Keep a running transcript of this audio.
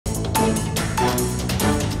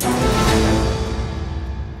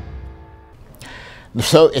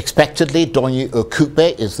So, expectedly, Donyi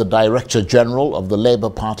Okupe is the Director General of the Labour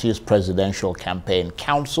Party's Presidential Campaign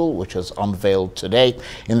Council, which has unveiled today,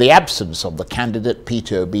 in the absence of the candidate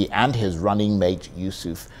Peter Obi and his running mate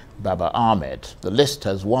Yusuf Baba Ahmed. The list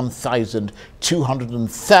has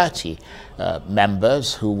 1,230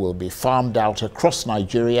 members who will be farmed out across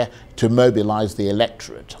Nigeria to mobilize the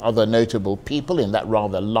electorate. Other notable people in that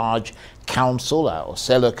rather large council are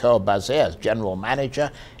Oseloka Obaze as General Manager,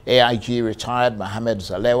 AIG retired Mohammed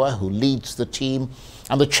Zalewa, who leads the team,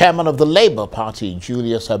 and the chairman of the Labour Party,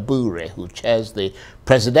 Julius Abure, who chairs the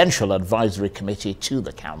Presidential Advisory Committee to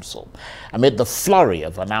the council. Amid the flurry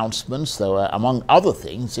of announcements, there were, among other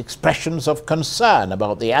things, expressions of concern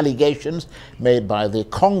about the allegations made by the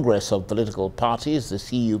Congress of Political Parties, the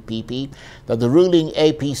CUPP, that the ruling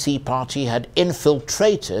APC party had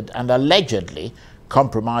infiltrated and allegedly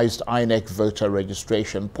compromised INEC voter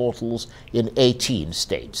registration portals in 18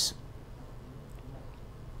 states.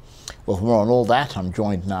 Well, for more on all that, I'm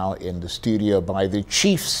joined now in the studio by the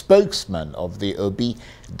chief spokesman of the Obi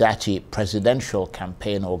Datti Presidential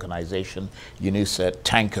Campaign Organization, Yunusa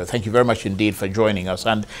Tanko. Thank you very much indeed for joining us,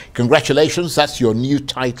 and congratulations, that's your new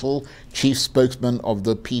title, chief spokesman of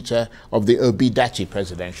the Obi Datti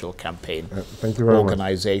Presidential Campaign Thank you very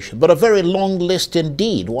Organization. Much. But a very long list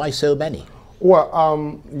indeed. Why so many?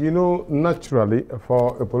 Well, you know, naturally,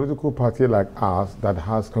 for a political party like ours that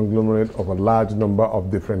has conglomerate of a large number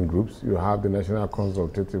of different groups, you have the National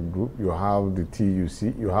Consultative Group, you have the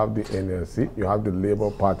TUC, you have the NLC, you have the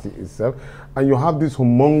Labour Party itself, and you have this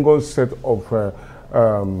humongous set of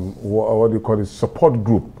what do you call it, support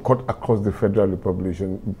group cut across the Federal Republic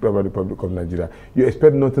of Nigeria. You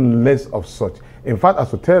expect nothing less of such. In fact,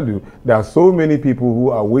 as to tell you, there are so many people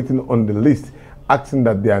who are waiting on the list asking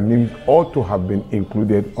that their names ought to have been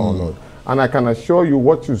included or not. And I can assure you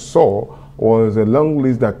what you saw was a long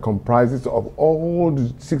list that comprises of all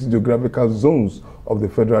the 6 geographical zones of the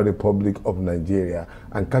Federal Republic of Nigeria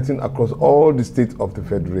and cutting across all the states of the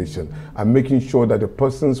Federation and making sure that the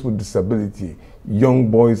persons with disability,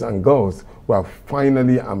 young boys and girls, were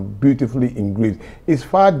finally and beautifully engraved. It's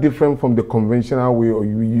far different from the conventional way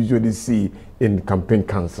you usually see in campaign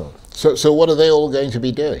councils. So what are they all going to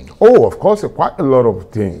be doing? Oh, of course, quite a lot of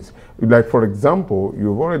things. Like, for example,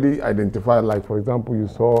 you've already identified, like, for example, you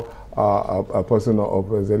saw a person of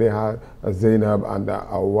Zeleha, Zainab, and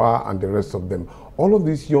Awa, and the rest of them. All of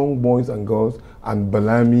these young boys and girls, and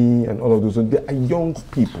Balami, and all of those, they are young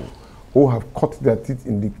people who have cut their teeth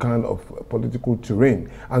in the kind of political terrain.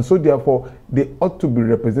 And so, therefore, they ought to be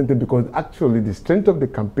represented because actually the strength of the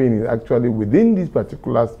campaign is actually within this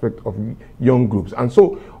particular aspect of young groups. And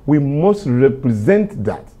so, we must represent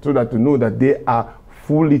that so that to know that they are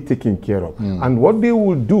fully taken care of. And what they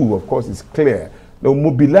will do, of course, is clear. They'll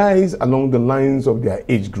mobilize along the lines of their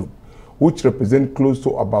age group, which represent close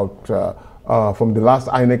to about, from the last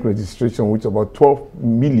INEC registration, which about 12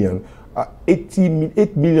 million, 8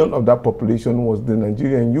 million of that population was the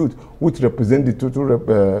Nigerian youth, which represent the total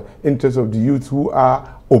interest of the youth who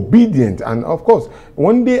are obedient. And of course,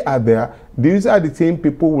 when they are there, these are the same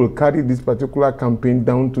people who will carry this particular campaign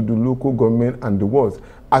down to the local government and the wards.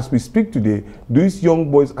 As we speak today, these young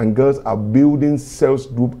boys and girls are building sales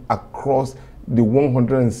group across the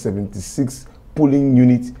 176 polling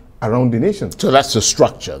units around the nation. So that's the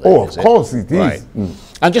structure then, of course it is. Right.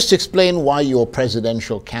 And just explain why your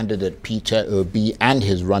presidential candidate Peter Obi and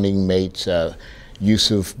his running mate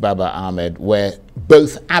Yusuf Baba Ahmed were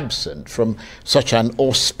both absent from such an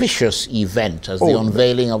auspicious event as the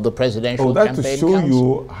unveiling of the Presidential Campaign Council. That's to show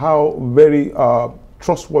you how very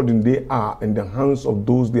trustworthy they are in the hands of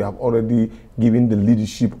those they have already given the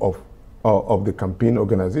leadership of the campaign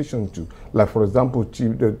organization to. Like, for example,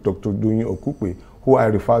 Chief Dr. Donyi Okupe, who I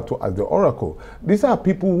refer to as the Oracle. These are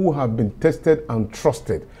people who have been tested and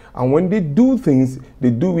trusted. And when they do things, they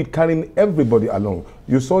do it carrying everybody along.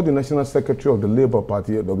 You saw the National Secretary of the Labour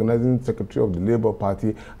Party, the Organizing Secretary of the Labour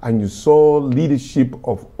Party, and you saw leadership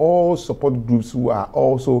of all support groups who are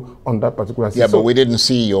also on that particular system. Yeah, but we didn't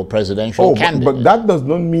see your presidential candidate. But that does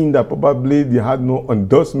not mean that probably they had no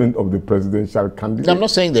endorsement of the presidential candidate. No, I'm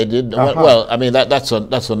not saying they did. Well, I mean, that's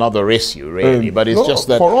another issue, really. But it's just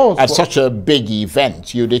that at such a big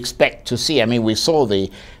event, you'd expect to see. I mean, we saw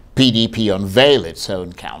the PDP unveil its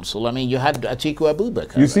own council. I mean, you had Atiku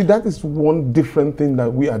Abubakar. You see, that is one different thing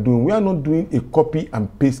that we are doing. We are not doing a copy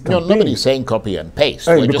and paste campaign. No, nobody's saying copy and paste.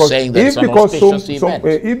 We're just saying that it's an auspicious event.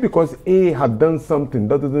 If because A had done something,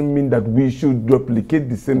 that doesn't mean that we should replicate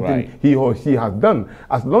the same thing he or she has done.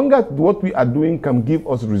 As long as what we are doing can give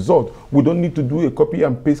us results, we don't need to do a copy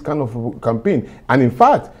and paste kind of campaign. And in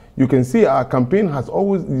fact, you can see our campaign has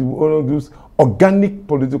always been one of those organic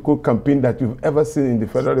political campaign that you've ever seen in the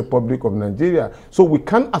Federal Republic of Nigeria. So we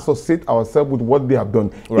can't associate ourselves with what they have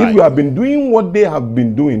done. Right. If we have been doing what they have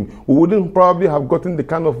been doing, we wouldn't probably have gotten the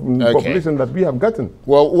kind of population that we have gotten.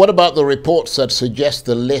 Well, what about the reports that suggest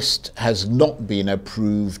the list has not been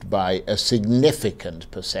approved by a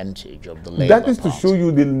significant percentage of the Labour That is Party? to show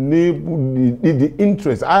you the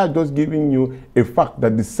interest. I have just given you a fact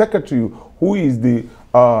that the secretary, who is the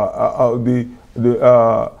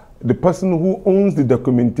person who owns the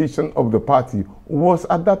documentation of the party, was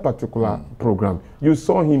at that particular program. You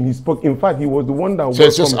saw him, he spoke. In fact, he was the one that... So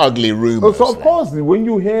it's just ugly rumors. So of course, when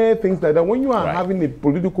you hear things like that, when you are having a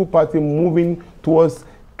political party moving towards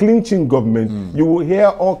clinching government, you will hear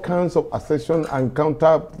all kinds of assertion and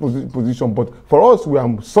counter position. But for us, we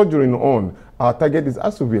are soldiering on. Our target is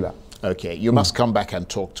Asuvila. Okay, you must come back and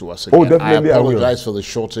talk to us again. Oh, definitely. I apologize for the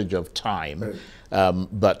shortage of time.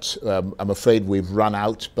 But I'm afraid we've run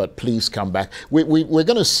out, but please come back. We're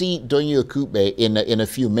going to see Donye Okupe in a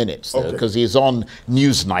few minutes, because he's on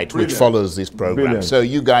Newsnight, which follows this program. So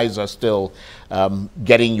you guys are still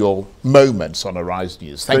getting your moments on Arise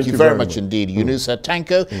News. Thank you very much indeed. Yunusa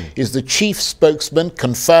Tanko is the chief spokesman,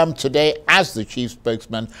 confirmed today as the chief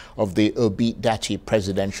spokesman of the Obi Dati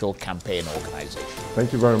Presidential Campaign Organization.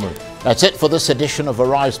 Thank you very much. That's it for this edition of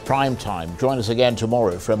Arise Prime Time. Join us again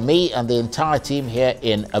tomorrow. From me and the entire team here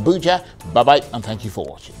in Abuja, bye-bye and thank you for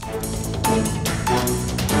watching.